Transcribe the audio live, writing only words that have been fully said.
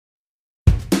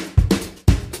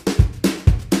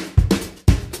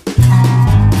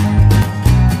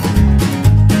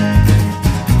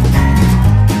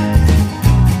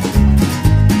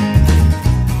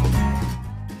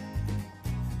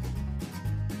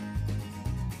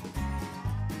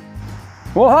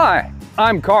Well, hi,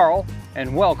 I'm Carl,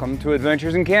 and welcome to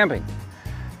Adventures in Camping.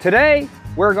 Today,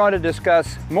 we're going to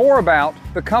discuss more about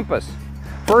the compass.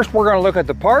 First, we're going to look at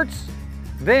the parts.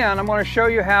 Then, I'm going to show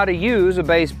you how to use a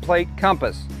base plate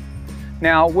compass.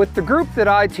 Now, with the group that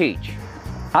I teach,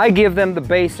 I give them the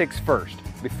basics first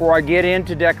before I get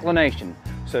into declination.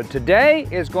 So today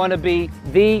is going to be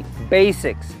the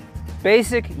basics,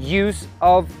 basic use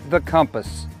of the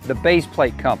compass, the base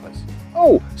plate compass.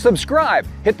 Oh, subscribe,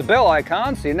 hit the bell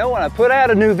icon so you know when I put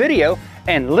out a new video,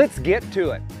 and let's get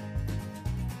to it.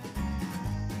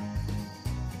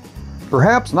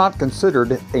 Perhaps not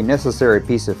considered a necessary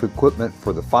piece of equipment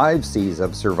for the 5 C's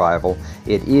of survival,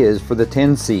 it is for the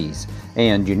 10 C's,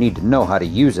 and you need to know how to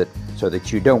use it so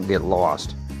that you don't get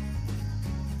lost.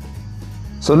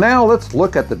 So now let's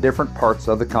look at the different parts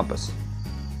of the compass.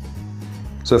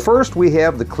 So first we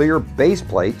have the clear base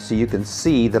plate so you can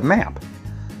see the map.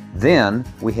 Then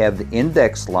we have the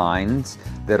index lines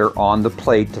that are on the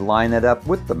plate to line it up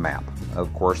with the map.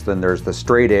 Of course, then there's the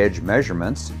straight edge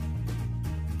measurements.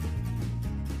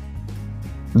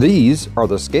 These are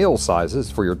the scale sizes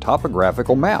for your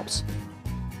topographical maps.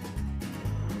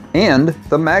 And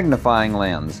the magnifying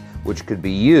lens, which could be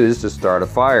used to start a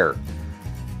fire.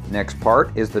 Next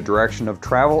part is the direction of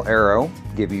travel arrow,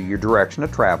 give you your direction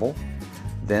of travel.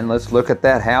 Then let's look at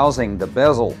that housing, the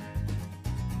bezel.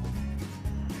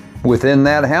 Within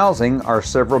that housing are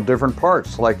several different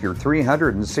parts, like your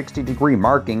 360-degree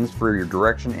markings for your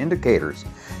direction indicators,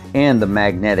 and the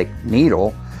magnetic needle,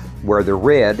 where the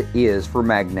red is for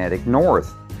magnetic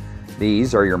north.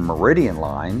 These are your meridian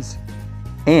lines,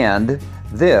 and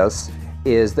this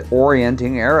is the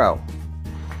orienting arrow.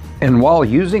 And while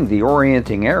using the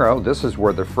orienting arrow, this is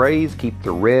where the phrase "keep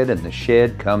the red in the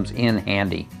shed" comes in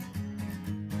handy.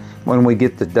 When we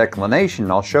get to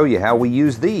declination, I'll show you how we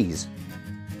use these.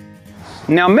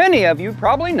 Now, many of you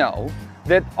probably know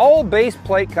that all base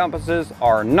plate compasses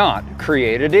are not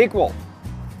created equal.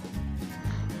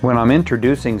 When I'm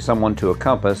introducing someone to a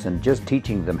compass and just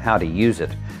teaching them how to use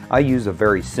it, I use a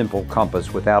very simple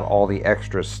compass without all the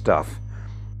extra stuff.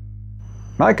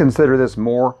 I consider this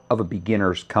more of a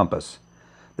beginner's compass.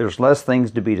 There's less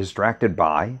things to be distracted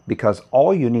by because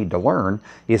all you need to learn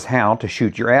is how to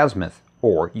shoot your azimuth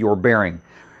or your bearing.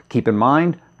 Keep in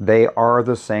mind, they are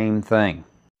the same thing.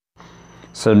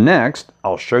 So next,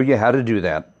 I'll show you how to do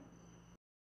that.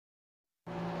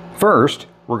 First,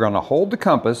 we're going to hold the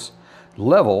compass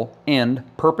level and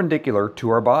perpendicular to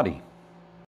our body.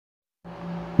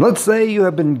 Let's say you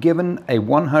have been given a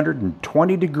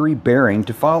 120-degree bearing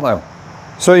to follow.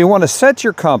 So you want to set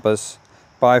your compass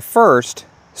by first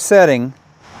setting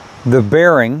the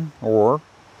bearing or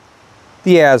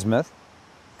the azimuth.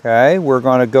 Okay, we're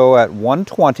going to go at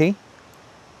 120.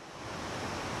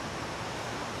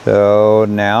 So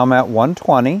now I'm at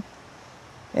 120.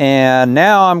 And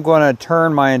now I'm going to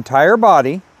turn my entire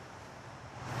body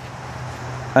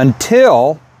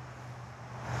until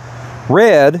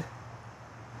red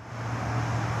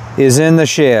is in the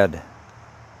shed.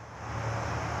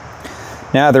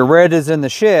 Now the red is in the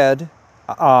shed,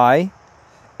 I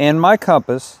and my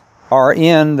compass are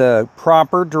in the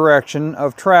proper direction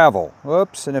of travel.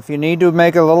 Whoops, and if you need to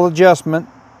make a little adjustment,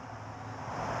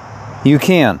 you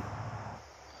can.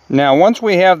 Now, once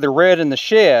we have the red in the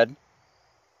shed,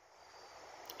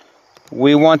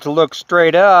 we want to look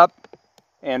straight up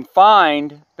and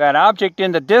find that object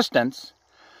in the distance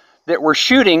that we're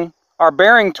shooting our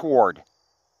bearing toward.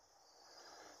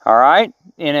 All right,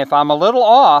 and if I'm a little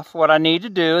off, what I need to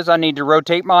do is I need to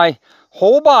rotate my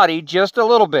whole body just a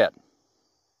little bit.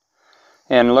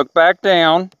 And look back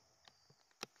down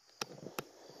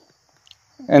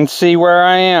and see where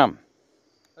I am.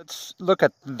 Let's look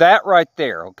at that right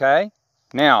there, okay?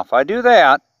 Now, if I do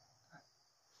that,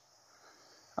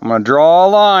 I'm going to draw a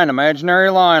line, imaginary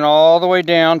line, all the way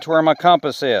down to where my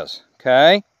compass is,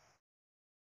 okay?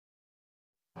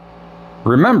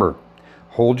 Remember,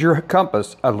 hold your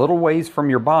compass a little ways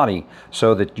from your body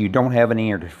so that you don't have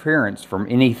any interference from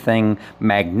anything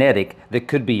magnetic that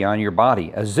could be on your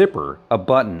body. A zipper, a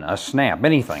button, a snap,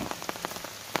 anything.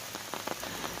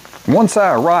 Once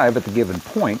I arrive at the given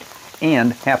point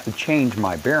and have to change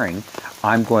my bearing,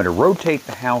 I'm going to rotate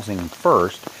the housing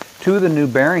first to the new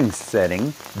bearing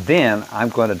setting. Then I'm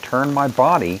going to turn my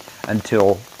body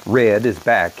until red is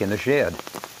back in the shed.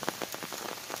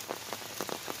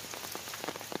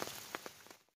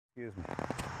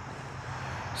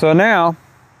 So now,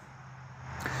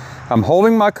 I'm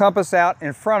holding my compass out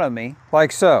in front of me,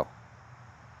 like so.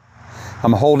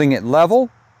 I'm holding it level.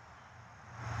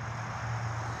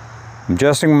 I'm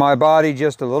adjusting my body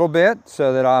just a little bit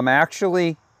so that I'm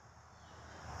actually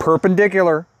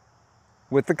perpendicular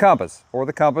with the compass, or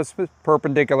the compass is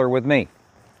perpendicular with me.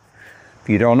 If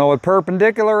you don't know what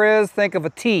perpendicular is, think of a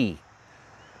T.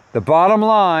 The bottom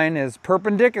line is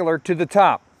perpendicular to the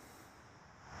top.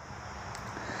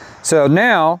 So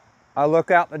now I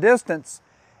look out in the distance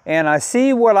and I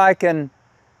see what I can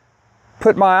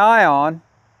put my eye on,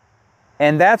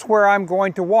 and that's where I'm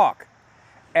going to walk.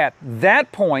 At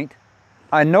that point,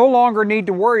 I no longer need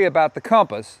to worry about the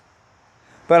compass,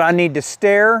 but I need to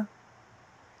stare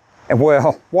and,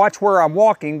 well, watch where I'm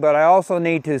walking, but I also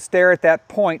need to stare at that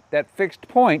point, that fixed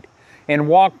point, and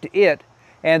walk to it,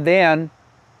 and then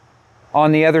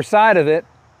on the other side of it,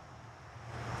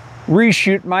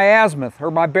 reshoot my azimuth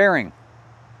or my bearing.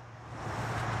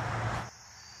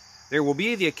 There will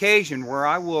be the occasion where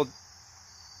I will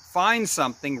find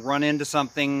something, run into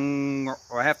something,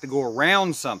 or have to go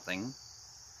around something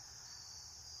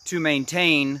to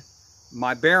maintain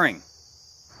my bearing.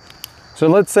 So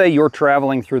let's say you're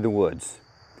traveling through the woods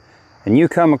and you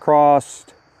come across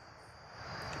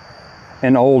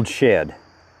an old shed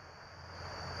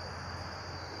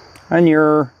and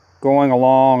you're going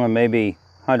along at maybe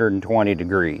 120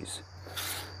 degrees.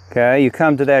 Okay, you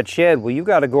come to that shed. Well, you've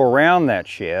got to go around that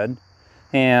shed,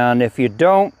 and if you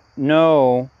don't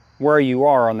know where you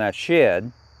are on that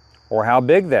shed or how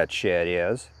big that shed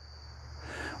is,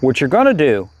 what you're going to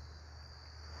do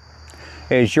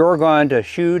is you're going to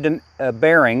shoot a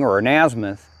bearing or an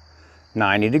azimuth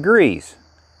 90 degrees.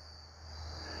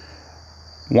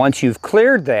 Once you've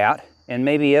cleared that, and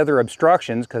maybe other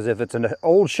obstructions, because if it's an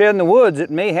old shed in the woods, it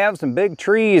may have some big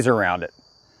trees around it.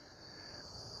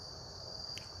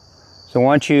 So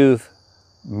once you've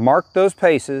marked those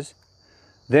paces,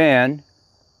 then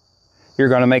you're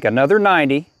going to make another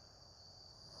 90,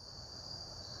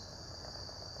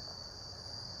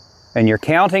 and you're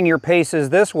counting your paces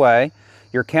this way.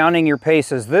 You're counting your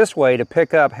paces this way to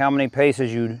pick up how many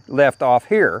paces you left off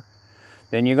here.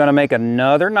 Then you're going to make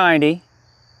another 90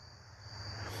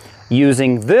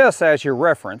 using this as your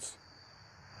reference.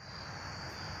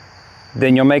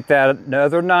 Then you'll make that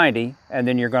another 90, and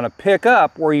then you're going to pick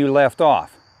up where you left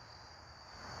off.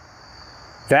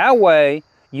 That way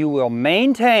you will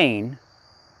maintain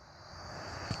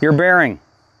your bearing.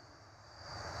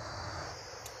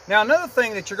 Now, another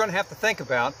thing that you're going to have to think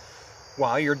about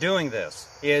while you're doing this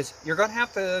is you're going to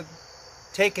have to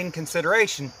take in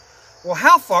consideration, well,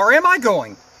 how far am I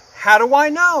going? How do I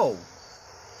know?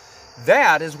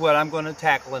 That is what I'm going to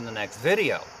tackle in the next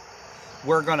video.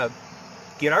 We're going to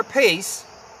get our pace,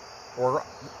 or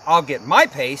I'll get my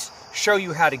pace, show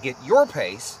you how to get your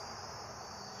pace,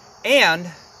 and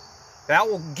that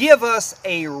will give us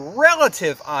a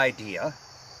relative idea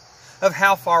of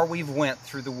how far we've went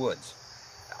through the woods.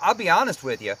 I'll be honest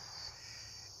with you,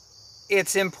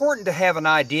 it's important to have an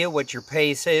idea what your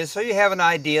pace is, so you have an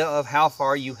idea of how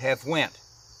far you have went.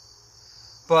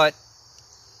 But,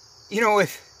 you know,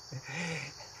 if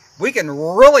we can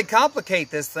really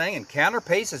complicate this thing and count our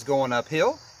paces going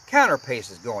uphill, count our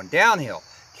paces going downhill,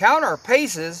 count our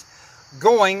paces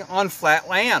going on flat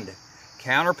land,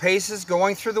 count our paces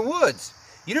going through the woods.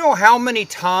 You know how many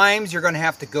times you're going to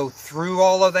have to go through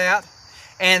all of that?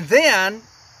 And then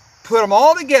put them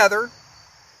all together,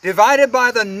 divided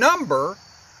by the number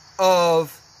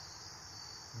of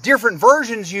different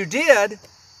versions you did,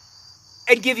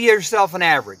 and give yourself an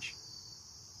average,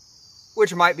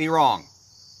 which might be wrong.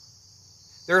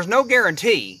 There's no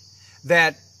guarantee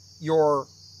that your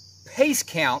pace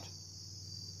count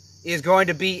is going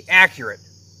to be accurate,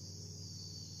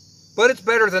 but it's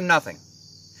better than nothing.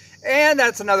 And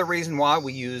that's another reason why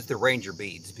we use the Ranger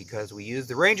beads, because we use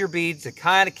the Ranger beads to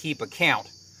kind of keep account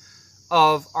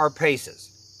of our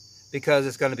paces, because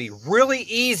it's going to be really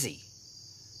easy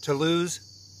to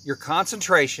lose your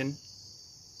concentration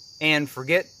and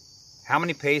forget how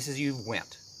many paces you've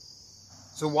went.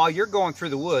 So while you're going through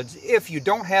the woods, if you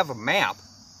don't have a map,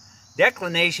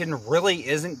 declination really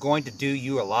isn't going to do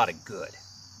you a lot of good.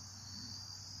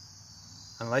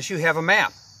 Unless you have a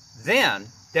map, then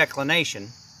declination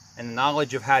and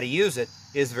knowledge of how to use it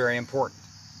is very important.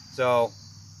 So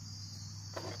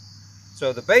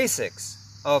the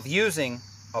basics of using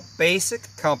a basic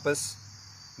compass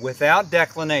without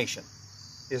declination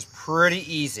is pretty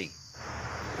easy.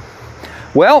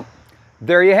 Well,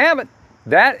 there you have it.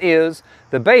 That is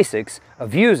the basics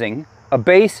of using a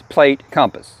base plate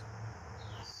compass.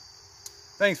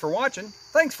 Thanks for watching.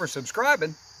 Thanks for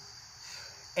subscribing.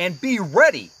 And be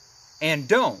ready and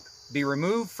don't be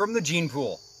removed from the gene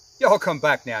pool. Y'all come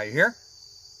back now, you hear?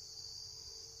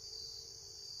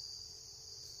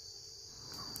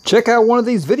 Check out one of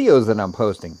these videos that I'm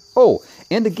posting. Oh,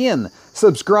 and again,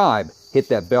 subscribe. Hit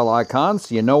that bell icon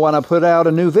so you know when I put out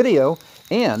a new video.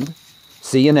 And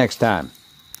See you next time.